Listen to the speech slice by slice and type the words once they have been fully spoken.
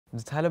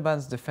The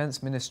Taliban's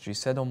defense ministry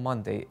said on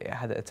Monday it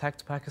had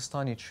attacked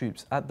Pakistani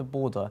troops at the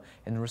border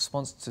in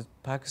response to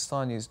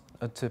Pakistan's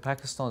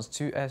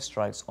two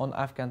airstrikes on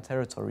Afghan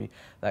territory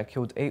that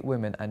killed 8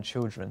 women and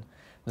children.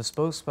 The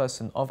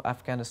spokesperson of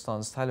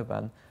Afghanistan's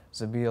Taliban,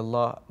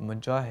 Zabiullah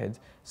Mujahid,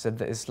 said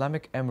the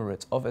Islamic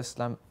Emirate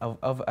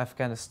of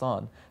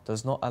Afghanistan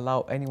does not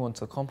allow anyone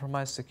to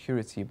compromise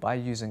security by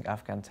using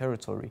Afghan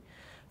territory.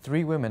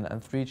 3 women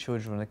and 3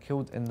 children were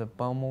killed in the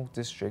Barmal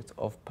district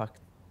of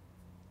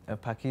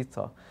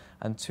Paktika,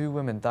 and 2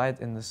 women died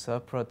in the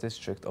Serpera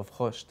district of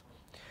Khost.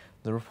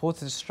 The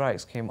reported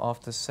strikes came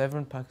after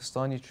 7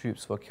 Pakistani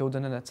troops were killed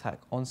in an attack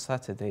on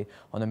Saturday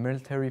on a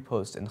military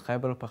post in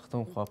Khyber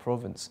Pakhtunkhwa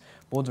province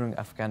bordering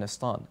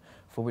Afghanistan,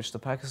 for which the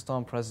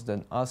Pakistan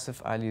President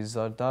Asif Ali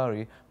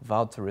Zardari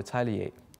vowed to retaliate.